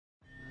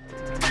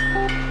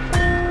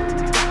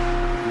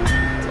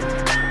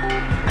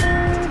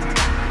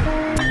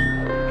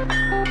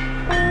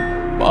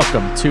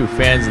Welcome to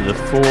Fans of the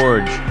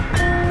Forge.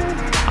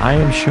 I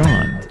am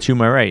Sean. To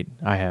my right,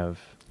 I have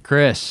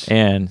Chris.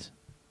 And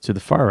to the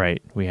far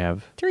right, we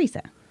have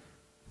Teresa.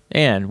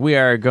 And we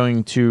are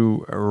going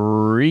to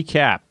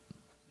recap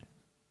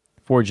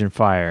Forge and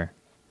Fire,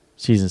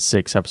 Season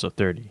 6, Episode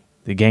 30,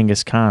 the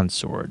Genghis Khan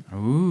Sword.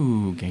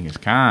 Ooh, Genghis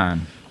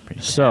Khan.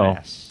 Pretty So,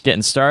 badass.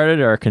 getting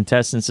started, our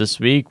contestants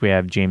this week, we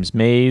have James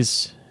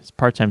Mays,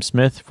 part-time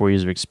Smith, 4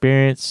 years of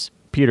experience.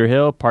 Peter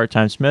Hill,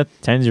 part-time Smith,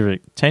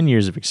 10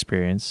 years of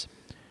experience.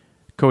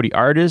 Cody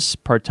Artis,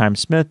 part-time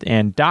Smith,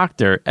 and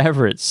Dr.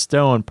 Everett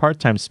Stone,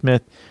 part-time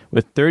Smith,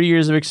 with 30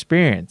 years of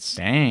experience.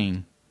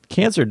 Dang.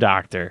 Cancer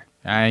doctor.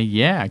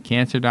 Yeah,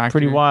 cancer doctor.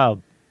 Pretty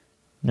wild.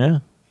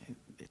 Yeah.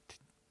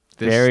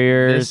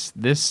 Barriers,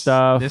 this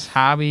stuff. This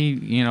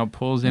hobby,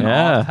 pulls in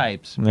Yeah. all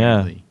types. Yeah.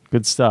 Apparently.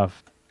 Good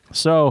stuff.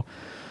 So,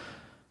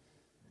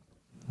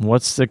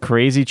 what's the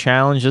crazy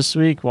challenge this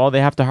week? Well,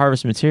 they have to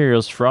harvest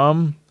materials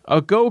from a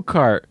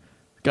go-kart.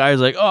 Guy's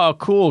like, oh,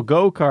 cool,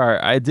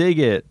 go-kart. I dig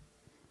it.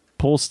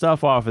 Pull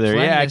stuff off of there.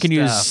 Plenty yeah, I of can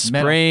use stuff.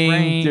 Metal spring.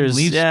 frame, There's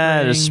leaf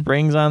there's spring.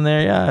 springs on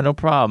there. Yeah, no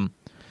problem.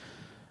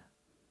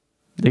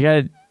 They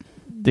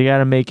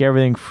gotta make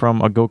everything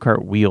from a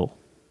go-kart wheel.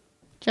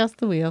 Just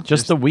the wheel.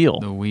 Just the wheel.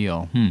 The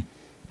wheel.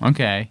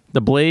 Okay.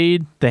 The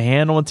blade, the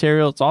handle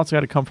material, it's also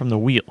got to come from the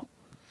wheel.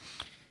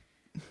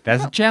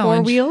 That's a 4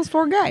 challenge. wheels,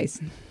 4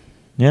 guys.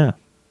 Yeah.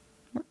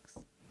 Works.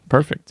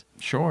 Perfect.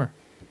 Sure.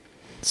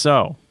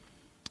 So,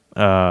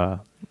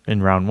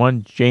 in round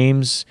 1,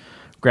 James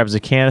grabs a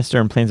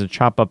canister and plans to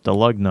chop up the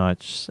lug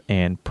nuts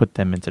and put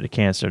them into the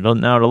canister.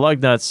 Now, the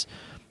lug nuts,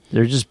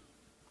 they're just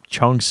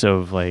chunks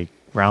of like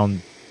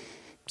round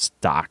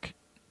stock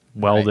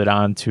welded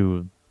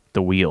onto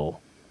the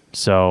wheel.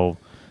 So,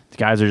 the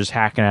guys are just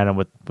hacking at them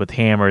with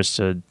hammers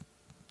to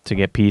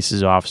get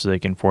pieces off so they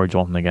can forge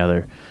them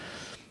together.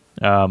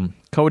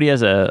 Cody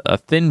has a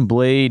thin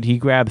blade. He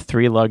grabbed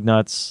 3 lug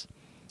nuts,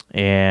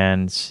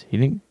 and he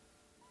didn't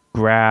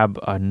grab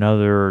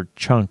another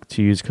chunk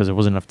to use because there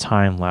wasn't enough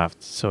time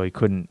left, so he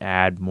couldn't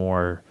add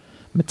more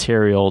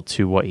material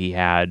to what he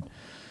had.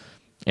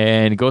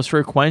 And he goes for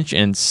a quench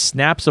and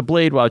snaps a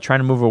blade while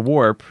trying to move a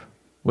warp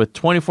with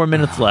 24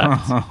 minutes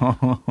left.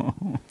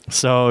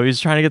 So he's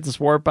trying to get this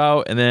warp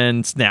out and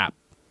then snap.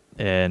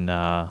 And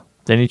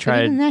then he But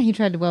tried... even that, he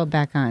tried to weld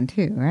back on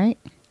too, right?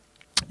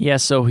 Yeah,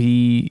 so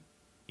he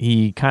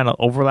kind of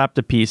overlapped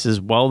the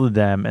pieces, welded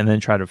them, and then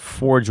tried to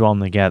forge weld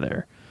them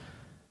together,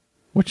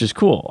 which is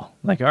cool.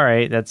 Like, all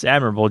right, that's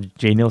admirable.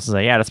 Jay Nielsen's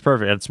like, yeah, that's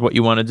perfect. That's what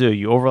you want to do.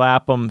 You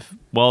overlap them,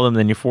 weld them,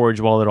 then you forge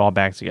weld it all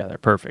back together.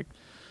 Perfect.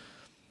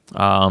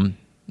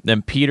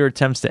 Then Peter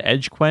attempts to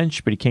edge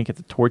quench, but he can't get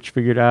the torch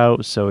figured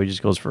out, so he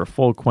just goes for a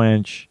full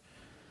quench.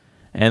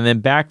 And then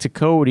back to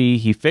Cody.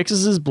 He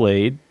fixes his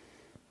blade.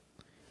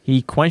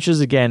 He quenches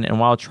again, and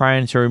while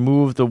trying to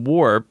remove the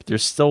warp,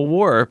 there's still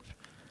warp.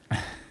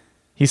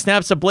 He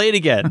snaps the blade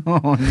again.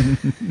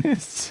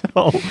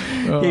 So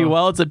he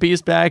welds a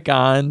piece back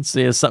on, so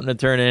he has something to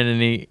turn in,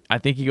 and I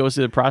think he goes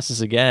through the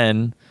process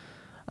again,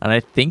 and I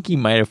think he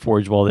might have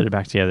forge welded it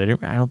back together.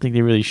 I don't think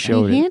they really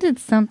showed he it. handed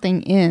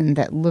something in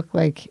that looked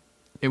like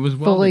It was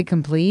fully welded.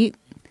 complete.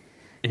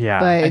 Yeah.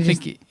 But I it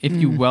think just- if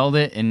you weld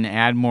it and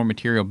add more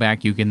material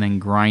back, you can then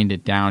grind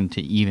it down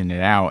to even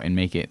it out and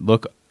make it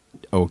look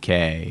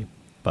okay.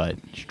 But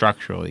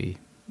structurally,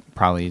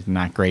 probably is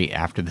not great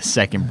after the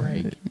second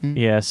break.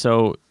 Yeah,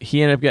 so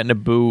he ended up getting a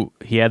boot.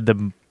 He had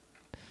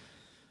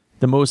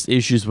the most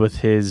issues with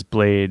his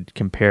blade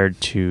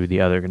compared to the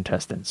other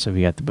contestants, so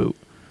he got the boot.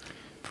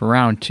 For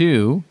round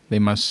 2, they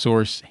must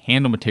source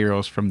handle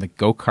materials from the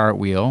go-kart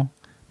wheel,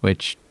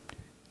 which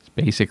is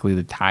basically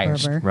the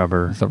tires.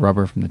 Rubber. It's the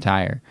rubber from the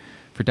tire.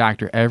 For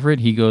Dr. Everett,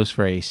 he goes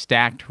for a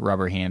stacked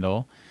rubber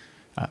handle.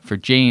 For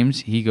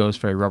James, he goes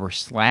for a rubber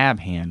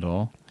slab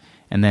handle.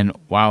 And then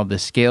while the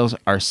scales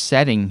are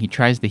setting, he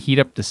tries to heat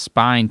up the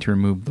spine to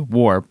remove the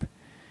warp.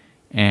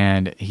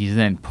 And he's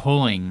then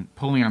pulling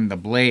on the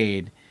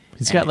blade.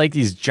 He's got like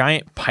these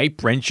giant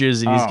pipe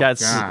wrenches, and he's got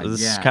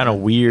this kind of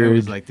It weird.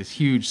 was like this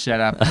huge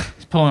setup.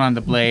 He's pulling on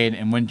the blade,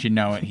 and wouldn't you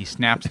know it, he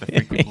snaps the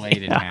freaking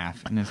blade in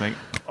half. And it's like,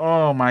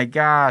 oh my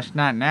gosh,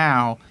 not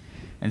now.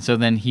 And so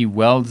then he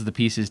welds the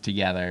pieces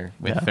together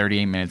with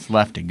 38 minutes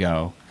left to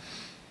go.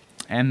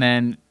 And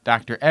then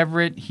Dr.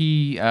 Everett,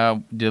 he did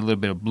a little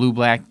bit of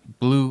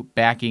blue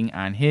backing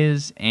on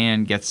his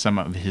and gets some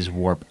of his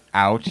warp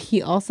out. He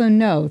also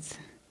notes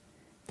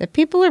that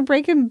people are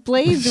breaking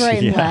blades right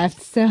and Yeah.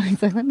 left. So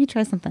he's like, let me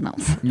try something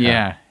else.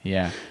 Yeah.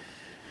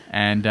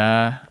 And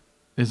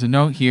there's a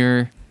note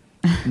here.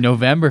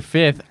 November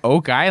 5th,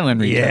 Oak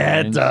Island returns. Yeah,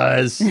 it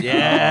does.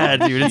 Yeah,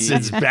 dude,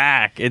 it's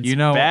back. It's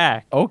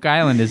back. Oak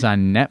Island is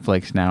on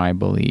Netflix now, I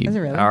believe. Is it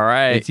really? All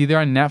right. It's either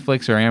on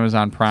Netflix or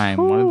Amazon Prime,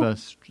 one of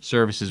the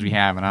services we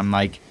have. And I'm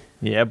like,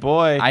 Yeah,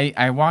 boy.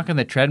 I walk on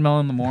the treadmill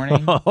in the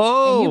morning.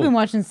 Oh, And you've been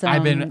watching some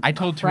I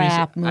told Teresa,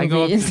 crap I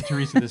go up movies. to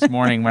Teresa this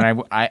morning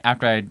when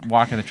after I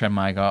walk on the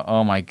treadmill, I go,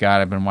 oh my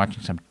God, I've been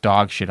watching some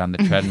dog shit on the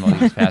treadmill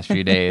these past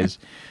few days.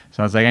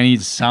 So I was like, I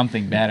need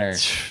something better.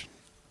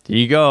 There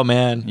you go,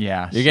 man.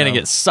 Yeah, You're going so- to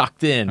get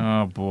sucked in.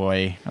 Oh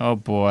boy. I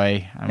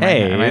might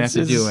Hey, have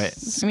to do it.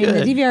 it's I mean,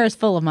 good. the DVR is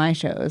full of my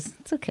shows.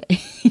 It's okay.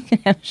 You can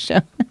have a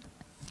show.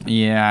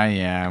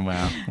 Yeah.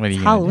 Well, what are you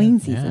It's gonna Halloween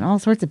do? season. All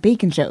sorts of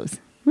bacon shows.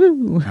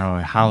 Woo! Oh,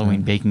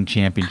 Halloween baking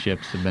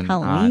championships have been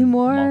Halloween on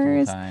Wars.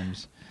 multiple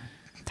times.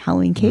 It's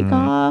Halloween Cake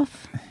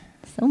Off.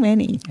 So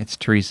many. It's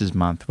Teresa's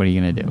month. What are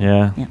you gonna do?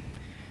 Yeah.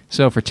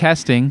 So for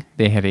testing,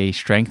 they had a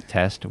strength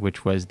test,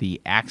 which was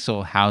the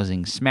axle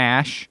housing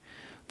smash.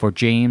 For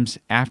James,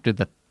 after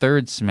the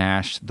third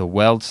smash, the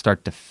weld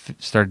started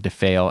to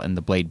fail and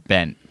the blade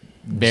bent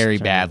very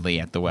badly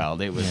at the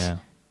weld. It was Yeah.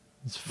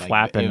 It's like,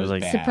 flapping. it It was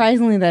was like, bad.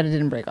 Surprisingly, that it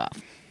didn't break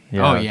off.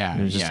 Oh, yeah,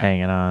 It was just yeah.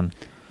 hanging on.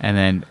 And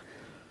then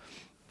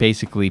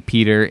basically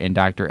Peter and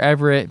Dr.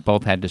 Everett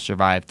both had to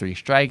survive 3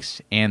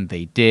 strikes, and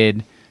they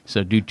did.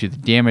 So due to the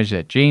damage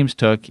that James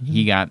took,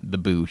 he got the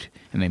boot,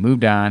 and they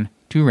moved on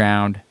to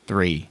round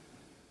 3.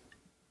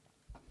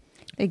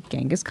 A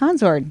Genghis Khan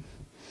sword.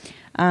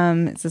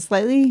 It's a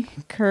slightly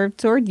curved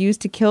sword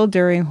used to kill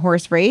during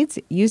horse raids,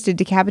 used to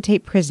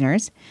decapitate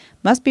prisoners.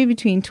 Must be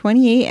between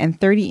 28 and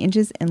 30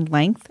 inches in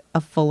length,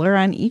 a fuller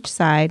on each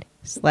side,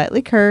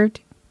 slightly curved,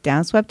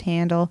 downswept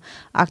handle,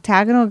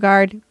 octagonal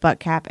guard, butt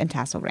cap, and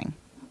tassel ring.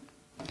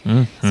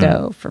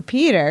 So for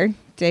Peter,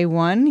 day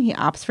 1, he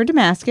opts for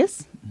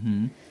Damascus.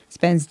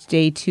 Spends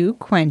day 2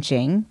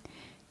 quenching.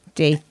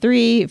 Day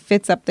 3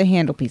 fits up the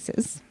handle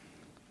pieces.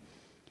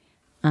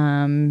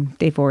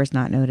 Day 4 is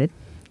not noted.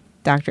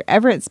 Dr.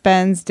 Everett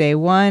spends day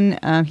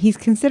 1. He's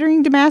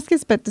considering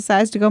Damascus, but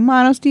decides to go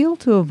monosteel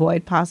to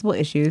avoid possible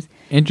issues.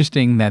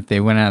 Interesting that they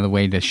went out of the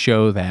way to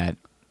show that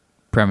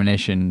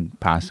premonition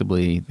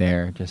possibly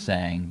there. Just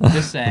saying.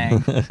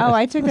 Oh,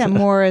 I took that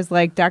more as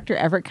like Dr.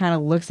 Everett kind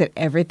of looks at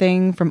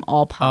everything from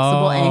all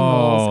possible Oh,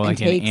 angles and like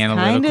an takes kind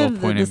analytical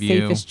of point the of view.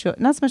 safest choice.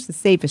 Not so much the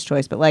safest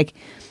choice, but like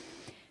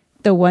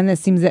the one that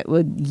seems that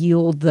would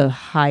yield the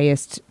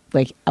highest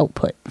like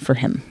output for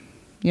him.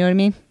 You know what I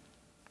mean?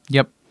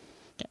 Yep.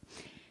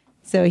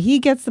 So he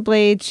gets the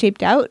blade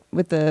shaped out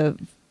with the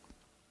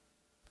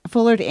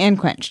fullered and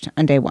quenched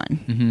on day 1.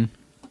 Mm-hmm.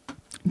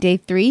 Day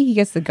 3, he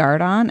gets the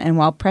guard on, and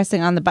while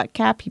pressing on the butt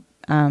cap,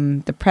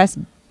 the press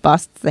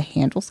busts the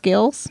handle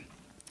scales.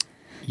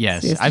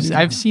 Yes, Yes,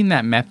 I've seen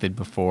that method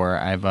before.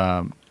 I've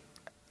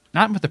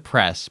not with the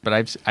press, but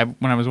I've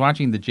when I was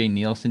watching the Jay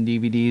Nielsen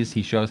DVDs,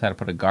 he shows how to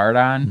put a guard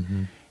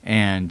on,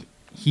 and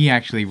he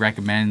actually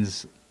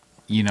recommends,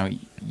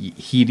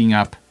 heating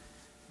up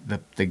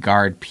the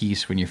guard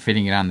piece when you're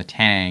fitting it on the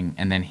tang,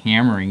 and then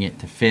hammering it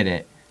to fit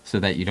it so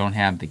that you don't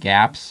have the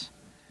gaps,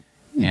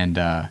 and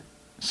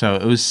so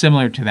it was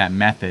similar to that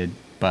method,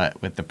 but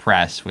with the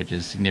press, which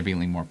is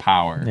significantly more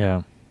power.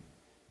 Yeah.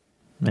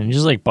 And he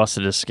just like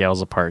busted his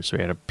scales apart, so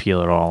we had to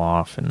peel it all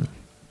off and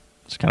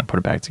just kind of put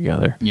it back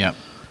together. Yep.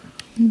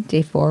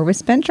 Day 4 was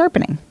spent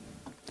sharpening.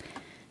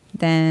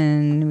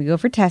 Then we go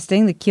for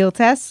testing, the keel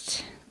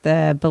test,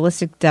 the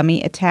ballistic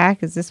dummy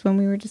attack. Is this when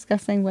we were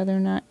discussing whether or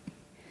not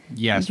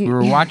Yes, we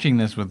were watching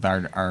this with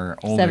our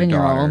older 7-year-old?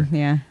 daughter,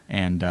 Yeah.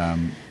 and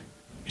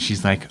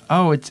she's like,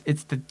 "Oh, it's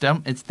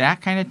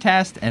that kind of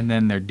test," and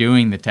then they're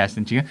doing the test,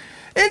 and she goes,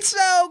 "It's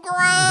so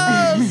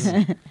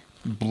gross!"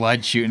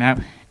 Blood shooting out.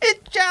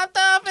 It chopped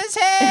off his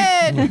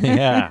head.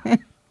 Yeah.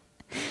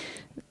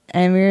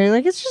 And we were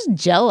like, it's just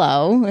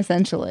Jell-O,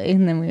 essentially.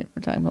 And then we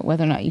were talking about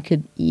whether or not you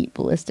could eat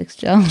ballistics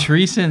gel.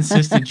 Teresa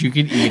insisted you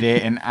could eat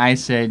it, and I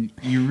said,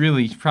 "You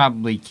really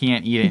probably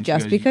can't eat it." And she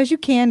Just goes, because you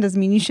can doesn't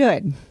mean you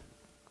should.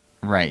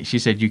 right? She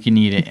said you can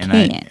eat it, and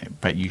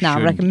can't. but you Not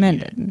shouldn't eat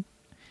recommended. it. And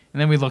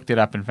then we looked it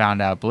up and found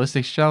out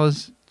ballistic gel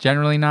is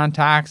generally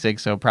non-toxic,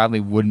 so it probably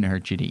wouldn't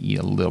hurt you to eat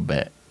a little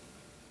bit.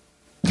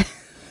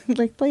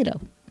 Like Play-Doh.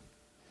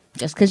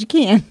 Just because you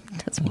can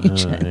doesn't mean you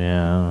should.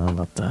 Yeah, I don't know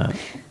about that.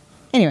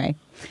 Anyway,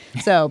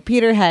 so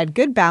Peter had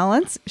good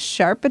balance,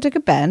 sharp but took a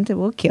bend, it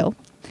will kill.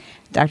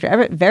 Dr.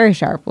 Everett, very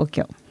sharp, will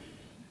kill.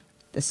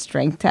 The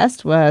strength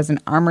test was an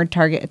armored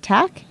target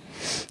attack.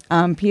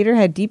 Peter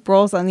had deep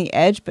rolls on the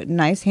edge, but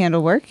nice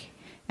handle work.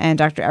 And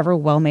Dr. Everett,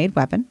 well-made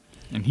weapon.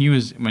 And he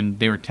was, when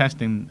they were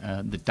testing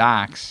the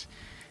docks,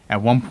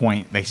 at one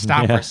point they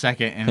stopped for a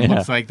second, and it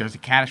looks like there's a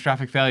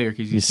catastrophic failure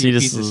because you see a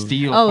this piece of is-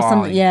 steel Oh,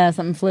 falling.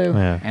 something flew.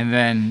 Yeah. And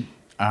then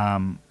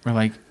we're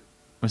like,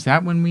 was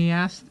that when we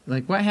asked,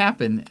 like, what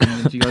happened? And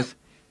then she goes,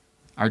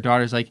 our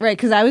daughter's like, Right,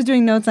 because I was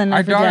doing notes on Our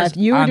Enough for daughter's Death.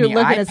 You were on the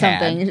looking at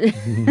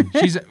iPad.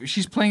 something.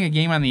 she's playing a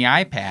game on the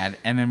iPad,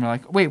 and then we're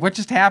like, wait, what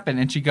just happened?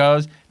 And she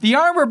goes, the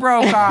armor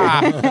broke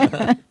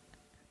off.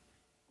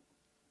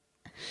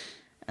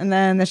 And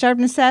then the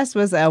sharpness test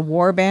was a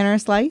war banner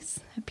slice.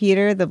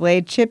 Peter, the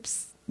blade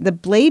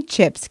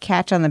chips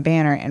catch on the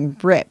banner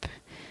and rip.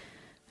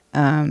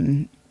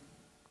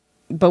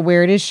 But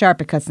where it is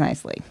sharp, it cuts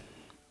nicely.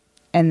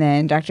 And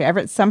then Dr.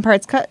 Everett, some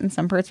parts cut and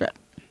some parts rip.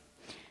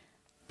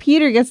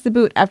 Peter gets the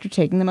boot after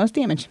taking the most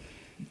damage.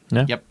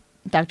 Yeah. Yep.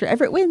 Dr.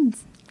 Everett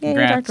wins. Yay,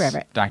 Congrats, Dr.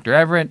 Everett. Dr.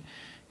 Everett.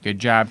 Good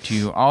job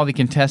to all the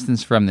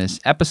contestants from this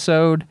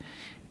episode.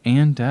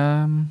 And,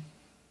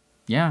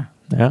 yeah.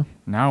 Yeah.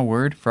 Now a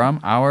word from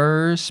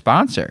our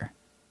sponsor.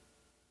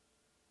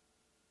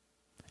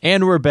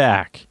 And we're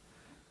back.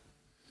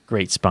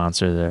 Great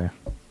sponsor there.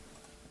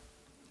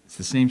 It's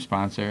the same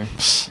sponsor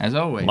as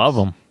always. Love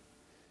them.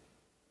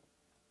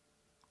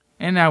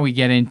 And now we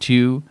get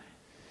into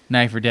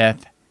Knife or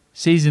Death,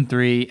 Season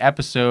 3,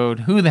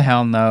 episode Who the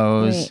Hell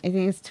Knows? Wait, I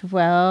think it's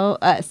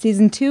 12.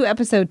 Season 2,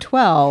 episode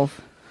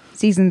 12.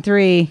 Season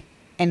 3,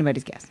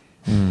 anybody's guess.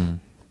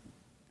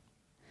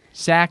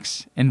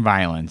 Sex and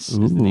Violence is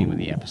the name of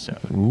the episode.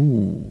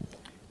 Ooh.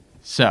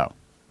 So,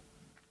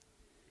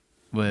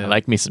 I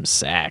like me some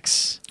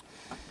sax.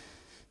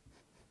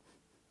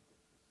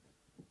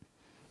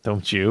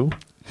 Don't you?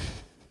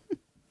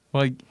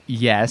 Well,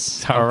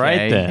 yes. All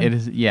right, then. It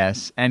is,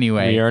 yes.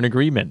 Anyway. We are in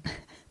agreement.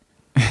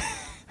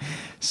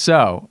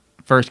 So,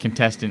 first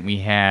contestant we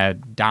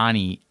had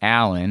Donnie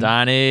Allen.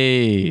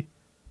 Donnie.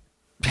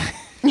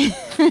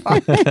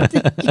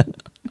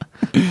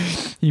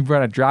 He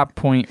brought a drop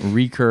point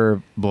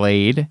recurve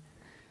blade.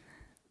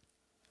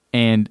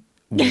 And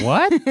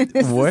what?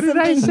 What did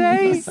I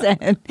say? You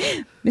said,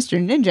 Mr.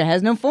 Ninja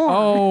has no form.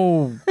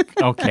 Oh,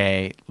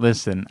 okay.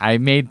 Listen, I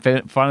made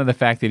fun of the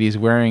fact that he's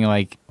wearing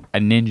like a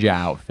ninja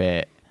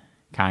outfit,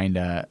 kind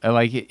of.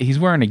 Like he's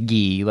wearing a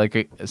gi,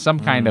 like some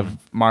kind of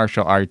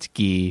martial arts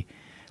gi.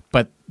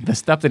 But the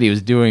stuff that he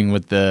was doing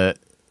with they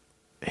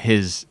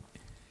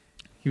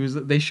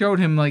showed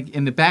him like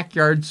in the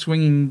backyard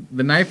swinging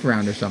the knife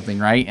around or something,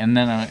 right? And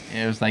then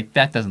it was like,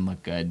 that doesn't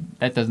look good.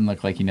 That doesn't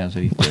look like he knows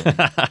what he's doing.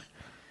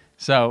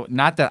 So,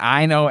 not that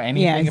I know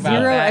anything about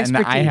zero that, and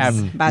I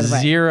have by the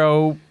way.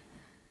 zero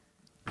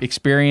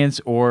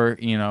experience, or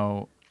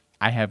I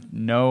have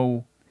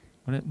no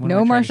what am I No trying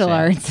to martial say?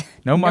 arts.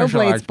 No martial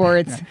blade arts.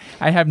 sports.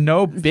 I have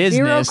no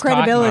business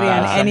credibility talking on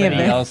about any of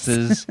somebody this.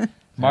 else's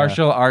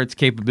martial arts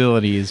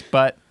capabilities,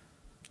 but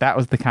that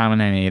was the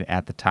comment I made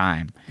at the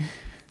time.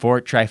 For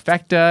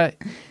Trifecta,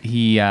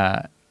 he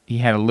had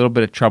a little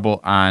bit of trouble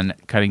on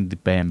cutting the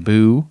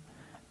bamboo,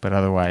 but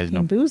otherwise no.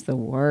 Bamboo's the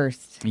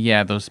worst.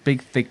 Yeah, those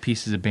big thick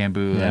pieces of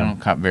bamboo they don't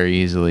cut very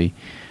easily.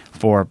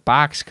 For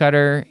Box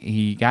Cutter,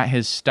 he got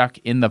his stuck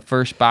in the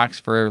first box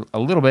for a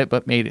little bit,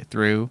 but made it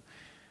through.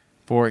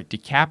 For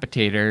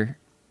Decapitator,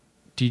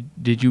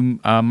 did you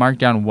mark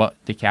down what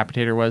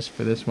Decapitator was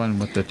for this one?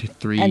 What the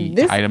three At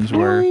this items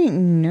were? point,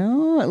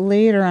 no,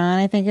 later on,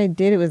 I think I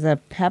did. It was a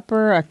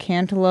pepper, a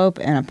cantaloupe,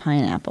 and a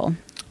pineapple.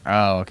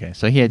 Oh, okay.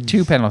 So he had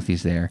two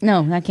penalties there.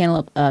 No, not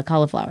cantaloupe,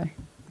 cauliflower.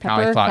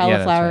 Pepper, Cauliflower, yeah,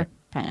 that's cauliflower, right.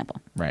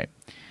 pineapple. Right.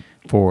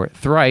 For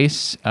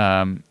Thrice,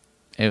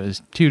 it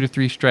was 2 to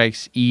 3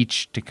 strikes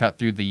each to cut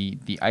through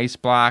the ice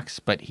blocks,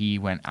 but he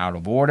went out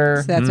of order.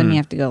 So that's when you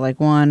have to go like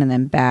one and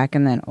then back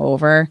and then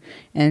over.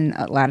 And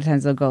a lot of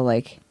times they'll go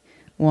like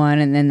one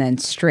and then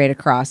straight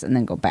across and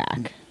then go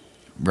back.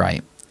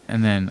 Right.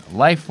 And then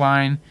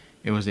Lifeline,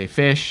 it was a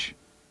fish,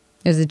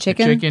 There's a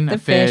chicken, a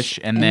fish,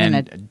 and then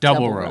a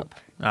double rope.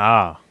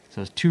 Ah.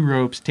 So it's 2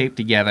 ropes taped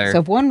together. So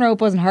if one rope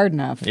wasn't hard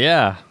enough,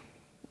 Yeah.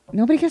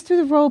 nobody gets through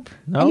the rope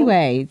No.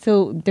 anyway.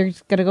 So they're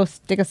just gonna go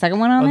stick a second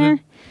one on there.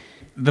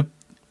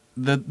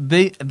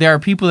 There are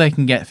people that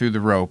can get through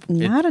the rope.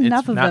 Not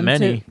enough of not them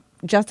many. to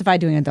justify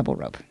doing a double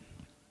rope.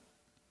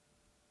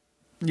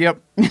 Yep.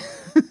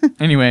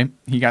 Anyway,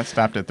 he got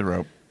stopped at the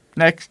rope.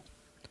 Next.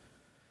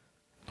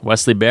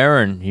 Wesley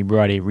Barron, he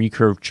brought a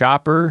recurve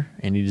chopper,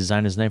 and he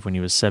designed his knife when he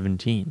was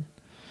 17.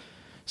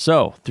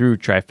 So, through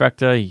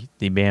Trifecta,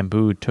 the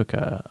bamboo took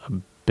a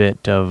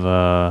bit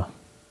of...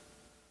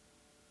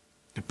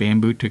 The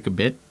bamboo took a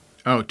bit.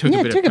 Oh, it took Yeah,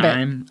 a it bit took of a bit.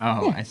 time.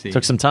 Oh, Yeah. I see.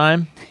 Took some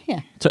time.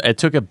 Yeah. It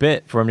took a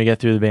bit for him to get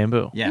through the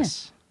bamboo.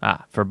 Yes.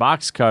 For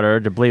Box Cutter,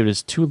 the blade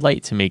was too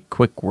light to make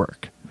quick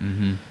work.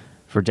 Mm-hmm.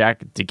 For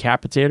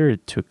Decapitator,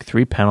 it took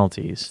 3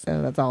 penalties.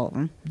 So that's all of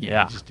them.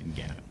 Yeah. I just didn't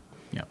get it.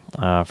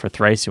 Yep. For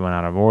Thrice, he went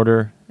out of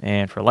order.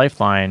 And for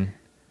Lifeline,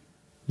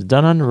 it was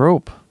done on the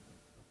rope.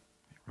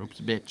 Rope's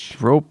a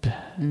bitch. Rope,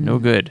 no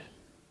good.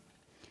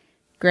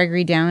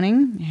 Gregory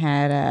Downing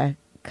had a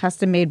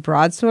custom-made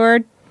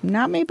broadsword,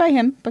 not made by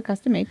him, but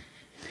custom-made.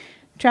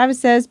 Travis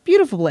says,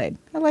 beautiful blade.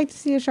 I'd like to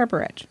see a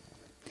sharper edge.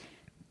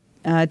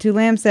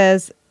 Tulam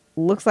says,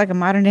 looks like a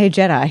modern-day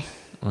Jedi.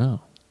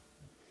 Wow.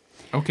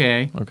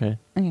 Okay. Okay.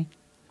 Okay.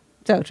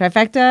 So,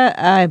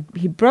 Trifecta,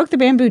 he broke the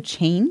bamboo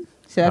chain,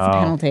 so that's a Oh.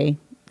 penalty,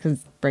 because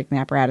breaking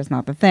the apparatus is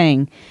not the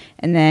thing.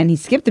 And then he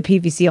skipped the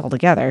PVC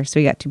altogether, so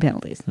he got 2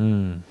 penalties.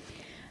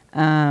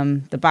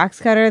 The box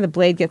cutter, the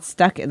blade gets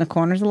stuck in the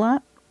corners a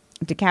lot.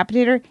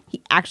 Decapitator, he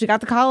actually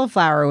got the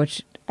cauliflower,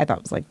 which I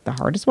thought was like the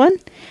hardest one.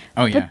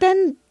 Oh, yeah. But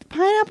then the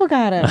pineapple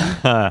got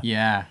him.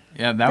 Yeah.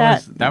 Yeah, that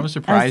was I was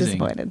surprising.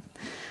 disappointed.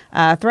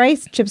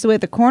 Thrice chips away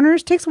at the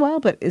corners, takes a while,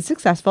 but is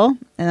successful.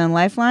 And then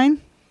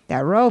Lifeline,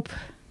 that rope.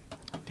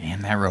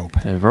 Damn that rope.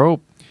 The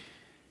rope.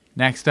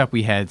 Next up,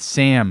 we had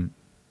Sam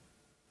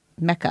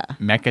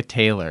Mecha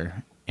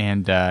Taylor,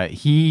 and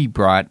he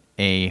brought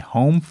a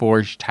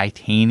home-forged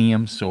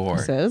titanium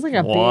sword. So it was like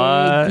a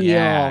What? big deal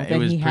Yeah, it that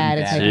was he pretty had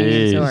a bad. titanium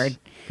Jeez. sword.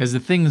 Because the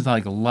thing's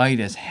like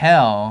light as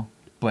hell,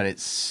 but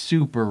it's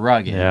super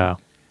rugged. Yeah.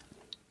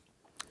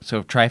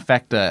 So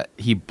Trifecta,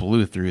 he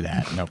blew through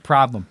that. No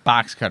problem.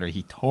 Box Cutter,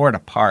 he tore it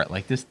apart.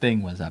 Like this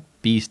thing was a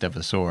beast of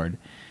a sword.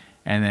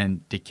 And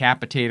then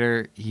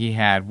Decapitator, he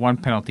had 1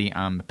 penalty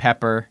on the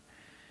pepper.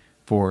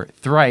 For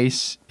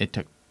Thrice, it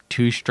took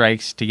 2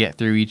 strikes to get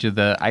through each of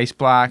the ice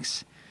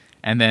blocks.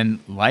 And then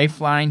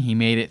Lifeline, he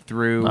made it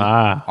through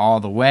all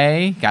the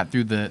way, got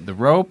through the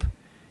rope.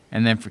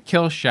 And then for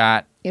Kill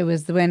Shot, It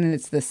was when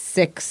it's the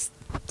 6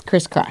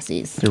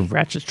 crisscrossies. The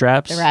ratchet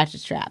straps. The ratchet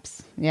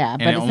straps. Yeah,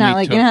 but it it's only not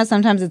like, you took- know how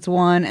sometimes it's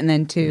 1 and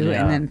then 2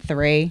 Yeah. and then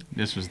 3?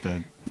 this was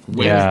the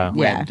Yeah.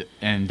 webbed,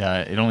 and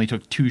it only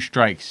took 2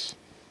 strikes.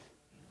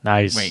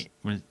 Nice. Wait,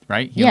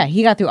 right? Yeah,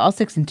 he got through all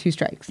 6 in 2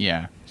 strikes.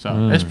 Yeah,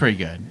 so it's pretty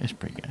good. It's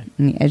pretty good.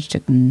 And the Edge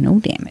took no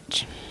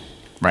damage.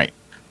 Right.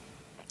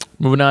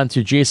 Moving on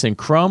to Jason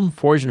Crum,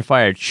 Forged and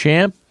Fire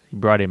champ. He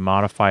brought a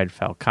modified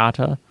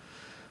Falcata.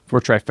 For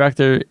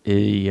Trifecta,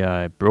 he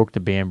broke the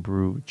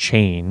bamboo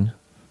chain.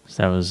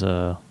 So that was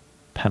a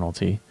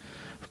penalty.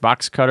 For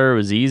Box Cutter, it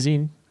was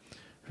easy.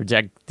 For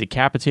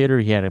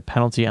Decapitator, he had a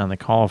penalty on the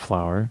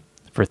cauliflower.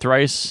 For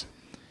Thrice,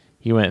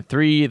 he went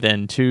 3,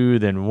 then 2,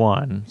 then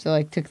 1. So,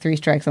 like, took 3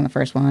 strikes on the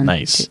first one.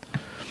 Nice.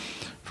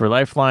 For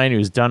Lifeline, he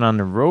was done on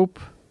the rope.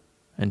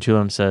 And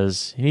Tulum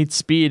says, he needs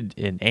speed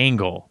and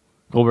angle.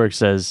 Goldberg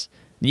says,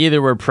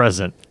 neither were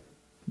present.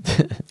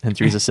 And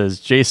Teresa says,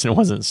 Jason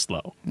wasn't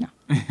slow.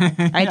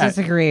 I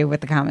disagree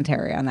with the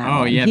commentary on that Oh,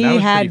 one. yeah, He that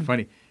was had pretty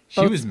funny.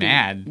 She both was speed.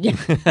 mad. Yeah.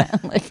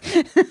 Like,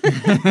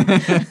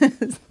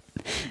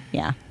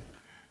 yeah.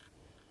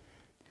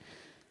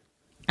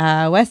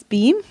 Wes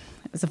Beam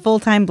was a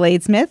full-time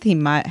bladesmith. He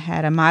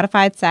had a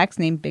modified sax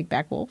named Big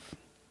Back Wolf.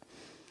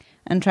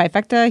 And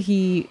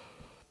Trifecta,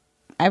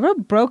 I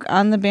wrote broke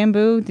on the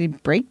bamboo. Did he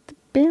break the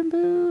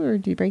bamboo or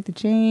did he break the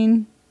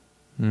chain?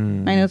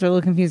 My notes are a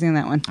little confusing on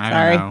that one. I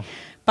Sorry. don't know.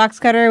 Box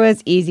Cutter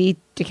was easy.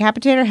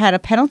 Decapitator had a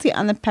penalty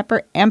on the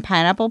pepper and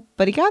pineapple,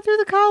 but he got through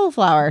the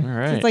cauliflower. All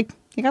right. So it's like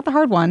he got the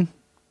hard one.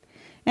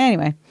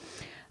 Anyway,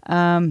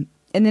 in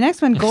the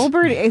next one,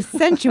 Goldberg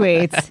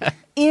accentuates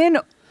in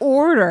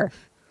order.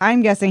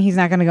 I'm guessing he's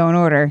not going to go in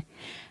order.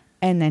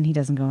 And then he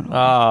doesn't go in order.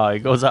 Oh, he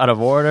goes out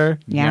of order.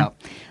 Yeah. Yep.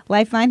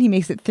 Lifeline, he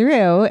makes it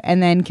through.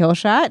 And then Kill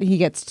Shot, he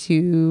gets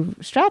 2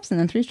 straps and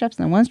then 3 straps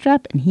and then 1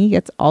 strap. And he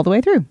gets all the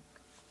way through.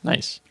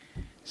 Nice.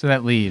 So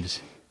that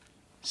leaves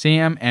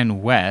Sam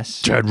and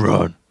Wes Dead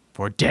Run.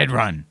 for Dead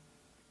Run.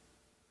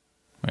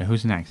 Wait,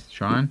 who's next?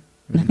 Sean?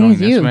 I Is it think going it's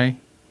this you. way?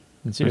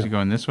 It's Is you. it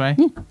going this way?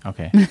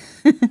 Okay.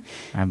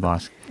 I'm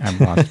lost. I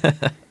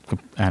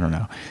don't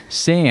know.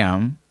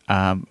 Sam,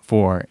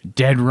 for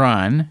Dead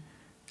Run,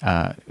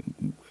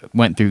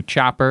 went through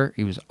Chopper.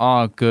 He was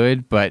all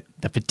good, but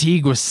the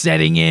fatigue was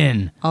setting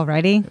in.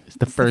 Alrighty. It's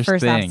the first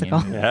thing.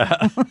 obstacle.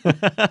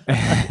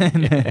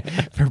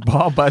 For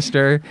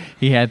Ballbuster,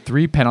 he had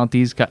 3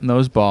 penalties cutting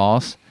those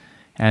balls.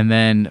 And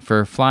then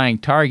for Flying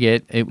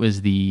Target, it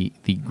was the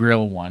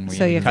grill one where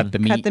So you you have cut to the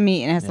meat. cut the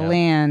meat and it has to Yeah.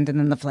 land and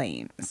then the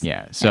flames.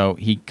 Yeah, so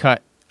he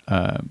got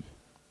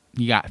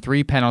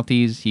 3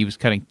 penalties. He was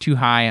cutting too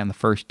high on the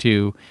first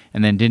 2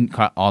 and then didn't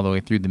cut all the way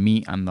through the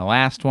meat on the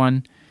last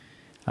one.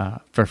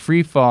 For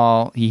Free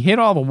Fall, he hit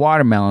all the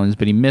watermelons,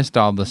 but he missed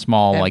all the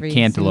small Every like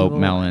cantaloupe single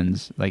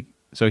melons.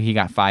 So he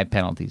got 5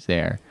 penalties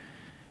there.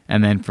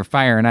 And then for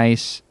Fire and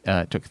Ice,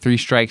 took 3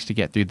 strikes to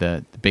get through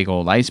the big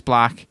old ice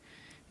block.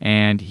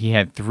 And he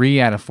had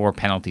 3 out of 4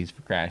 penalties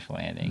for Crash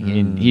Landing.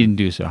 He didn't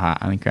do so hot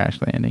on the Crash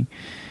Landing.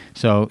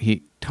 So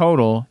he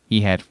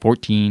had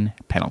 14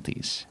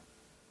 penalties.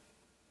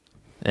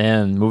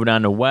 And moving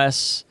on to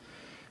Wes.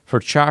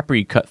 For Chopper,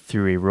 he cut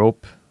through a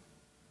rope,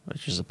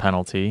 which is a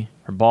penalty.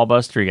 For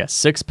Ballbuster, he got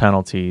 6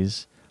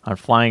 penalties. On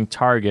Flying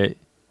Target,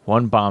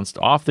 1 bounced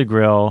off the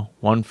grill,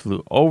 1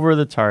 flew over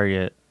the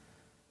target.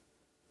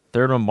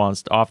 3rd one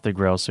bounced off the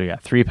grill, so he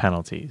got 3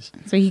 penalties.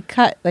 So he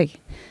cut, like,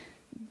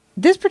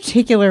 this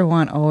particular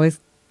one always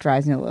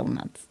drives me a little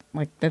nuts.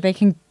 Like, that they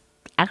can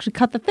actually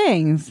cut the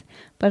things,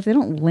 but if they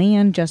don't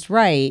land just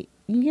right,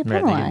 you get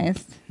Right, they can-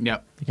 penalized.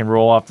 Yep. You can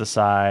roll off the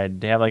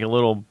side. They have like a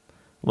little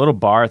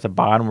bar at the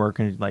bottom where it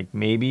can like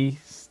maybe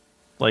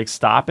like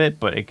stop it,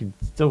 but it could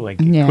still like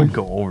it Yeah. could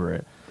go over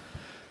it.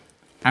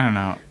 I don't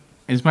know.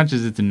 As much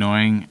as it's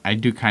annoying, I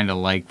do kind of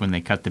like when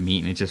they cut the meat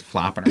and it's just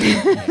flopping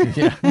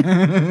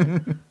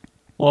around.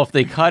 Well, if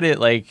they cut it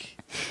like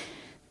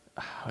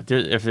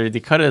if they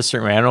cut it a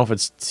certain way, I don't know if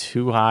it's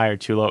too high or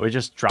too low. It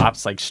just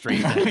drops like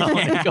straight down.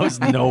 It goes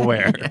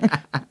nowhere.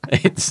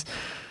 It's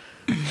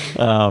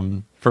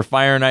for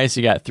Fire and Ice,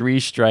 you got 3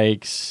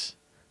 strikes,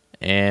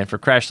 and for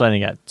Crash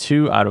Landing, you got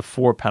 2 out of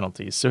 4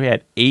 penalties. So he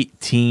had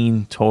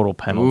 18 total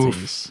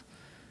penalties.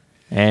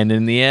 And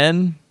in the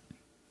end,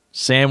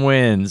 Sam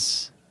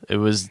wins. It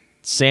was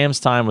Sam's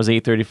time was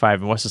 8:35,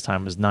 and Wes's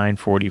time was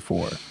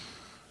 9:44.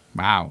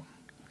 Wow.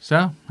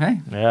 So,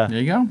 hey, Yeah. there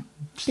you go.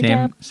 Good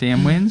job.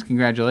 Sam wins.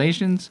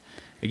 Congratulations.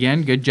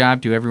 Again, good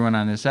job to everyone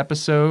on this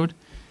episode.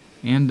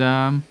 And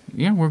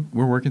yeah, we're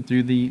working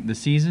through the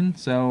season,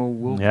 so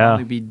we'll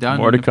probably be done.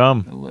 More to in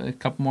come. A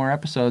couple more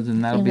episodes,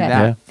 and that'll I've be got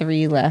that.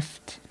 3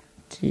 left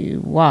to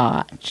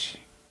watch.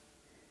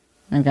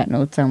 I've got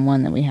notes on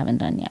 1 that we haven't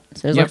done yet.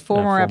 So there's Yep. like 4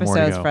 Yeah, more 4 more to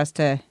episodes go. for us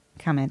to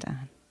comment on.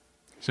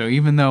 So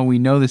even though we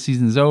know the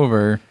season's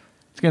over,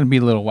 It's going to be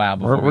a little while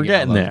before We're we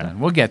get getting all those there. done.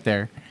 We'll get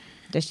there.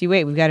 Just you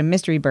wait. We've got a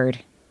mystery bird.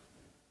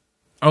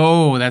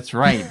 Oh, that's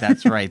right.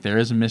 That's right. There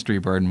is a mystery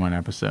bird in one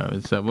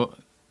episode. So we're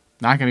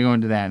not going to go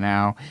into that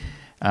now.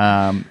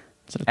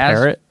 Is it a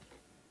parrot?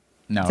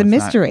 No, It's a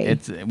mystery.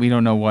 We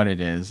don't know what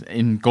it is.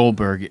 And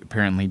Goldberg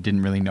apparently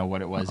didn't really know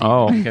what it was either,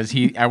 Oh. because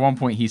he at one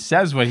point he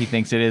says what he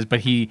thinks it is,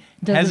 but he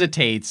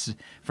hesitates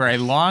for a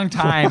long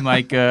time,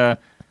 like sure.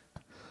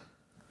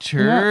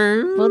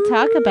 We'll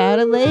talk about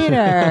it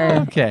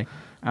later. Okay.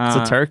 It's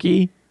a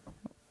turkey.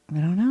 I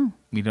don't know.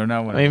 We don't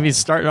know what Maybe it he's was.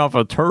 starting off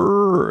a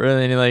tur,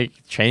 and then he like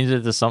changed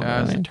it to something.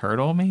 It's a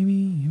turtle, maybe.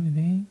 You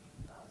think?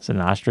 It's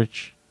an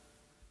ostrich.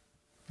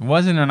 It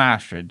wasn't an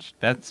ostrich.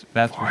 That's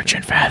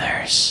Fortune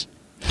feathers.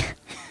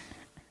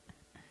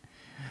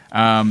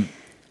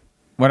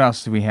 What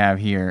else do we have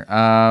here?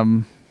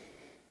 For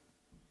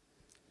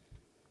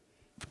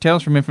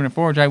Tales from Infinite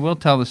Forge, I will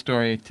tell the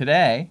story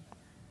today.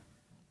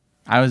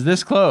 I was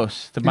this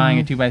close to buying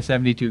a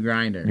 2x72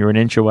 grinder You're an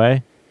inch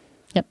away.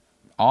 Yep.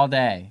 all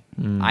day.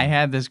 I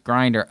had this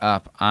grinder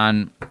up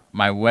on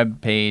my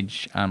web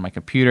page on my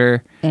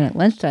computer. And at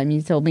lunchtime,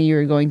 you told me you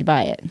were going to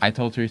buy it. I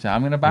told Teresa,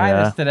 I'm going to buy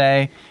this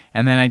today.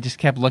 And then I just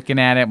kept looking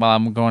at it while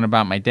I'm going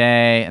about my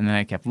day. And then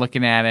I kept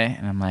looking at it.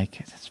 And I'm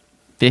like, it's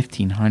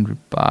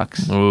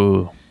 $1,500.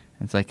 Ooh.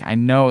 It's like, I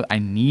know I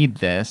need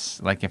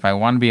this. Like, if I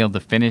want to be able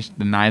to finish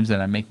the knives that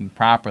I'm making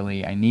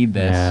properly, I need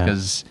this. Yeah.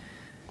 Because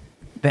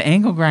the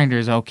angle grinder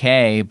is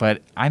okay,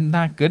 but I'm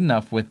not good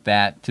enough with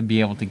that to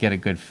be able to get a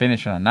good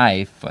finish on a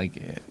knife. Like,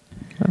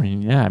 I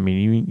mean, yeah. I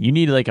mean, you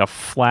need like a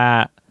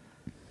flat.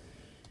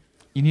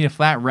 you need a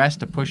flat rest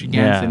to push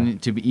against Yeah.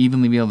 and to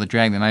evenly be able to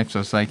drag the knife. So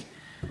it's like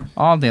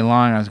all day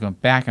long I was going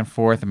back and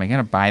forth. Am I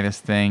going to buy this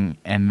thing?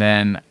 And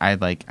then I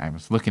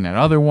was looking at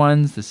other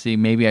ones to see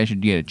maybe I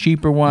should get a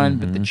cheaper one,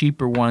 but the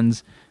cheaper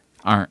ones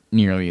aren't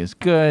nearly as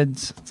good.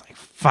 So it's like,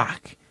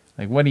 fuck.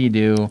 Like, what do you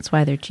do? That's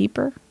why they're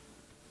cheaper.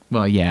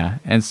 Well, yeah.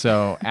 And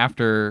so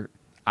after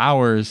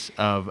hours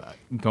of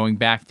going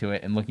back to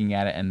it and looking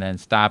at it and then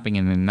stopping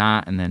and then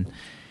not, and then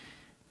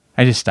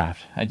I just stopped.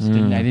 I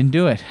didn't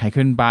do it. I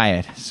couldn't buy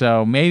it.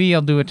 So maybe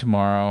I'll do it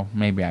tomorrow.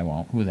 Maybe I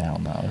won't. Who the hell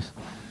knows?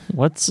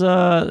 What's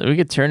we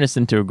could turn this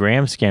into a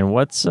gram scan.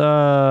 What's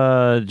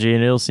Jay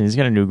Nielsen? He's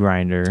got a new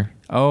grinder.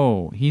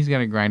 Oh, he's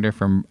got a grinder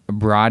from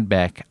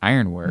Broadbeck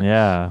Ironworks.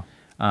 Yeah.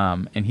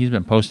 And he's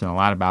been posting a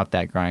lot about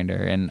that grinder.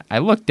 And I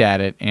looked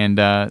at it, and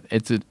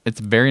it's a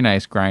very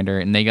nice grinder,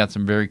 and they got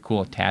some very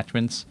cool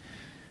attachments.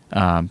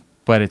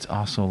 But it's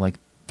also like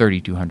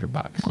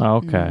 $3,200. Oh,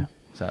 okay.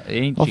 So it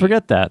ain't Well, cheap.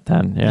 forget that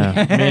then.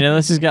 Yeah. I mean,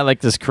 unless he's got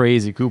like this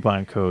crazy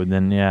coupon code,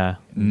 then yeah.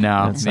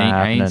 No, That's I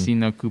not ain't happening. seen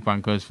no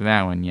coupon codes for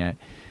that one yet.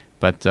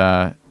 But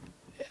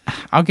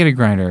I'll get a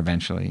grinder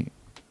eventually.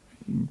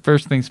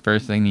 First things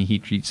first, I need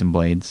heat treat some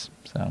blades.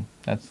 So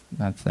that's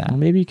that. Well,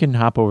 maybe you can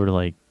hop over to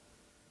like,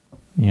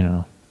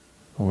 over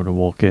to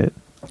Wolkit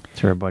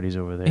to our buddies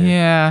over there.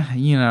 Yeah,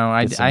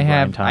 Get some I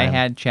grind time.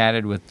 had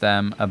chatted with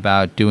them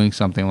about doing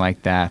something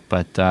like that,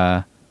 but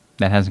that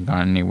hasn't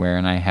gone anywhere,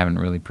 and I haven't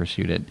really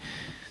pursued it.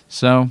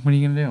 So what are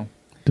you gonna do?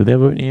 Do they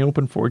have any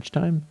open forge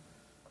time?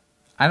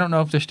 I don't know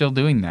if they're still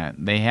doing that.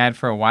 They had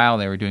for a while.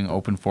 They were doing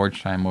open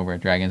forge time over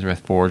at Dragon's Breath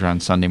Forge on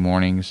Sunday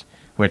mornings,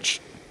 which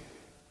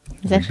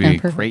It's would actually be not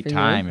a perfect great for you.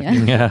 time if Yeah. they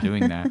were Yeah.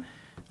 doing that.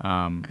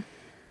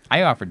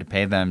 I offered to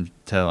pay them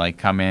to like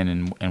come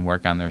in and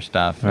work on their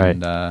stuff, Right.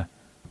 and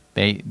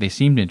they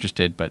seemed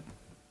interested, but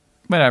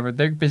whatever.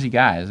 They're busy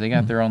guys. They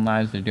got their own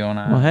lives they're doing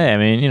on. Well, hey, I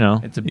mean,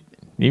 It's a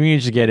even you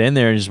just get in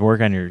there and just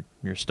work on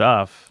your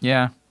stuff.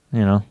 yeah.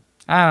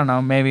 I don't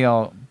know. Maybe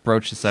I'll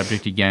broach the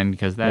subject again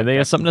because Maybe they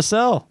got something to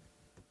sell.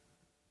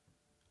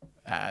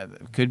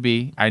 could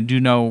be. I do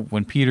know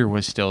when Peter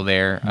was still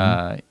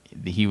there,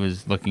 he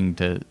was looking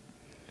to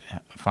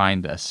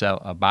find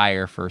a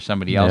buyer for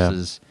somebody Yeah.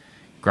 else's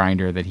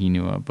grinder that he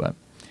knew of, but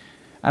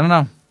I don't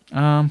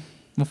know.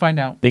 We'll find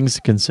out. Things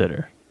to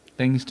consider.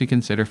 Things to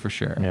consider for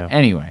sure. Yeah.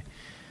 Anyway,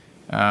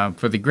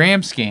 for the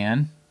gram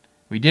scan,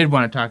 we did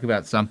want to talk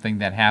about something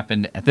that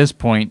happened at this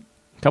point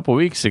A couple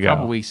weeks a ago.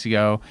 couple weeks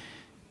ago.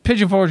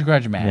 Pigeon Forge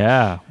Grudge Match.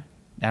 Yeah.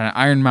 At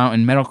Iron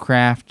Mountain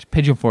Metalcraft,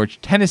 Pigeon Forge,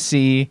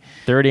 Tennessee.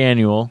 Third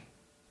annual.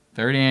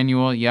 Third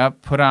annual,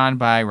 yep, put on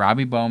by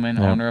Robbie Bowman,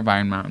 Yep. owner of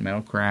Iron Mountain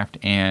Metalcraft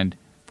and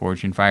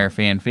Forge and Fire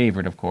fan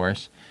favorite, of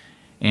course.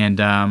 And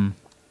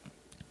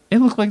it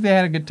looked like they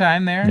had a good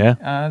time there.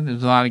 Yeah.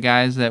 There's a lot of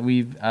guys that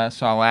we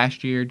saw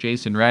last year.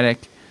 Jason Reddick,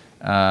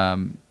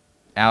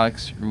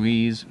 Alex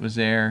Ruiz was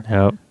there,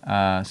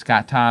 Yep.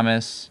 Scott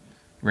Thomas,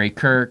 Ray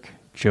Kirk,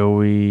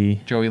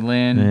 Joey. Joey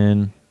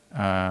Lynn,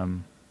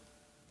 And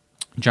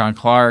John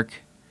Clark.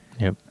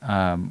 yep.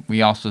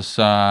 We also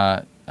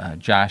saw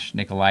Josh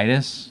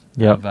Nicolaitis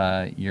Yep.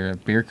 of your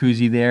beer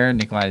koozie there,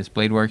 Nicolaitis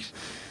Bladeworks,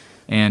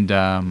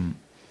 and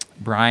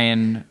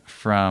Brian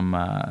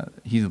from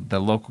he's the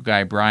local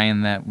guy,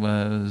 Brian, that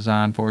was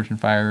on Forge and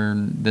Fire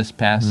this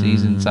past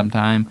season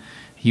sometime.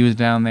 He was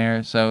down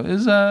there, so it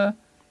was it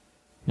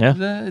was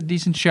a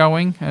decent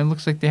showing. It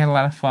looks like they had a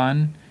lot of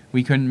fun.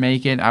 We couldn't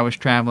make it. I was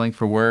traveling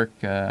for work.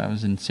 I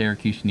was in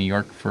Syracuse, New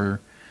York for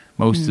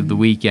most of the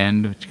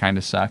weekend, which kind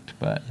of sucked.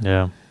 But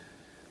Yeah.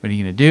 what are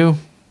you gonna do?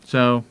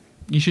 So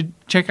you should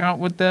check out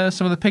what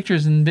some of the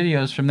pictures and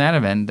videos from that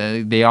event.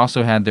 They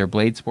also had their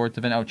Blade Sports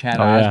event. Oh, Chad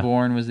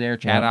Osborne was there.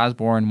 Chad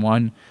Osborne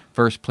won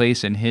first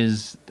place in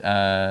his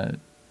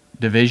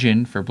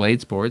division for Blade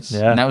Sports.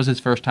 Yeah. And that was his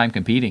first time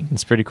competing.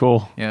 It's pretty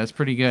cool. Yeah, that's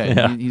pretty good.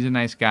 Yeah. He's a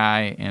nice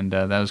guy, and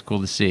that was cool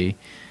to see.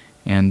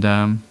 And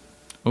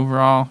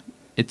overall,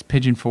 it's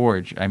Pigeon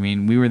Forge. I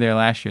mean, we were there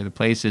last year. The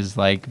place is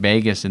like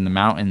Vegas in the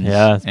mountains.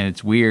 Yeah. And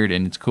it's weird,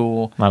 and it's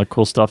cool. A lot of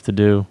cool stuff to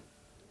do.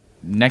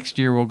 Next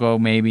year we'll go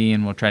maybe,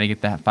 and we'll try to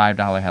get that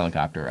 $5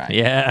 helicopter ride.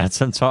 Yeah, that's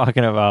what I'm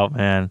talking about,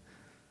 man.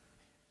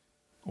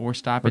 Or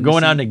stop. We're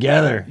going on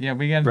together. Yeah,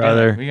 we got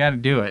brother. We got to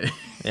do it.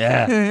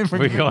 Yeah,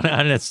 we're going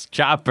on this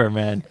chopper,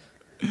 man.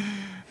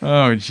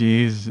 Oh,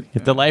 jeez.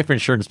 Get the life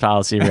insurance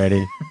policy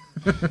ready.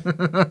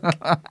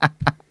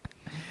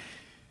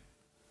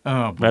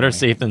 Oh, boy. Better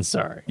safe than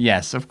sorry.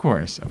 Yes, of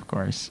course, of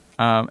course.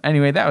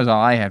 Anyway, that was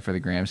all I had for the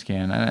Grams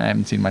can. I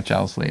haven't seen much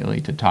else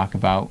lately to talk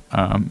about.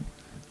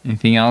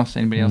 Anything else?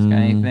 Anybody else got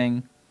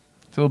anything?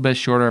 It's a little bit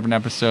shorter of an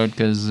episode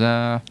because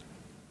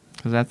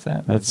that's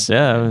that. That's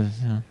yeah.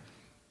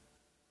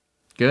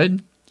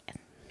 Good?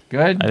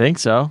 Good? I think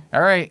so.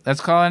 All right,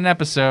 let's call it an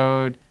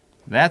episode.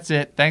 That's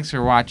it. Thanks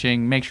for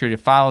watching. Make sure to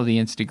follow the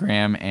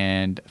Instagram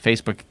and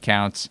Facebook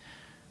accounts.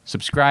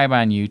 Subscribe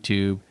on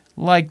YouTube.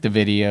 Like the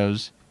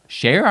videos.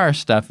 Share our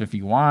stuff if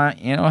you want.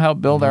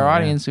 Help build our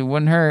audience. It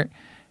wouldn't hurt.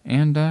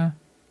 And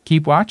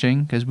keep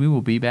watching because we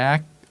will be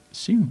back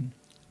soon.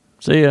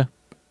 See ya.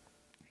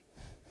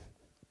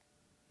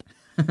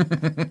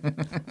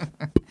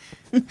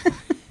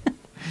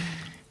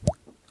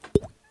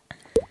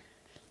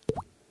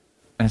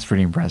 That's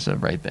pretty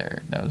impressive right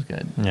there. That was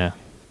good. Yeah.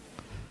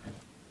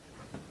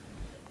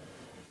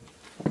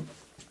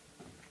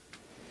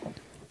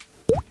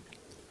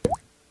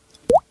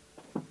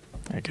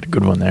 I get a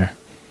good one there.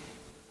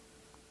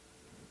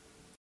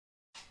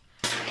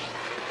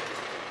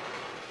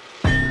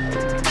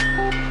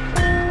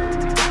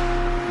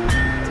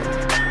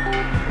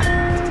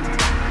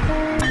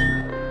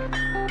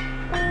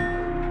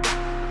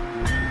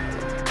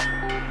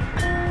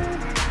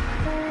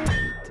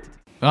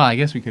 Well, I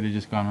guess we could have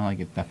just gone on like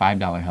the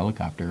 $5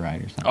 helicopter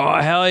ride or something. Oh,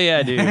 hell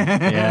yeah, dude.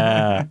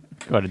 Yeah.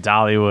 Go to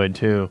Dollywood,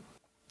 too.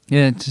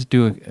 Yeah,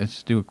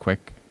 let's do a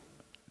quick.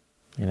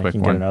 And I Quick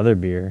can one. get another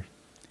beer.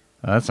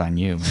 Oh, that's on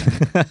you,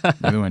 man.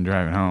 You're the one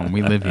driving home.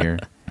 We live here.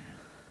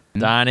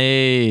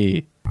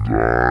 Donnie.